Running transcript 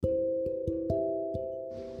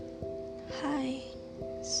Hi.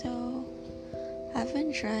 So, I've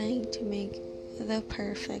been trying to make the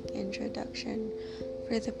perfect introduction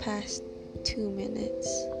for the past 2 minutes,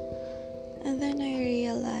 and then I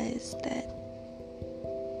realized that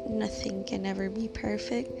nothing can ever be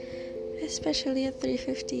perfect, especially at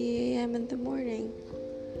 3:50 a.m. in the morning.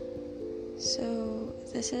 So,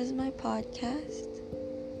 this is my podcast,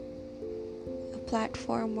 a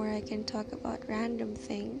platform where I can talk about random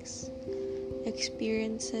things,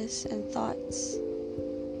 experiences, and thoughts.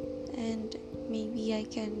 And maybe I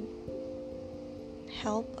can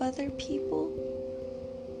help other people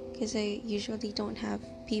because I usually don't have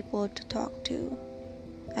people to talk to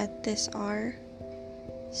at this hour.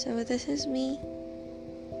 So this is me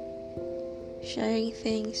sharing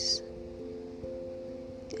things,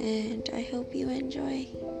 and I hope you enjoy.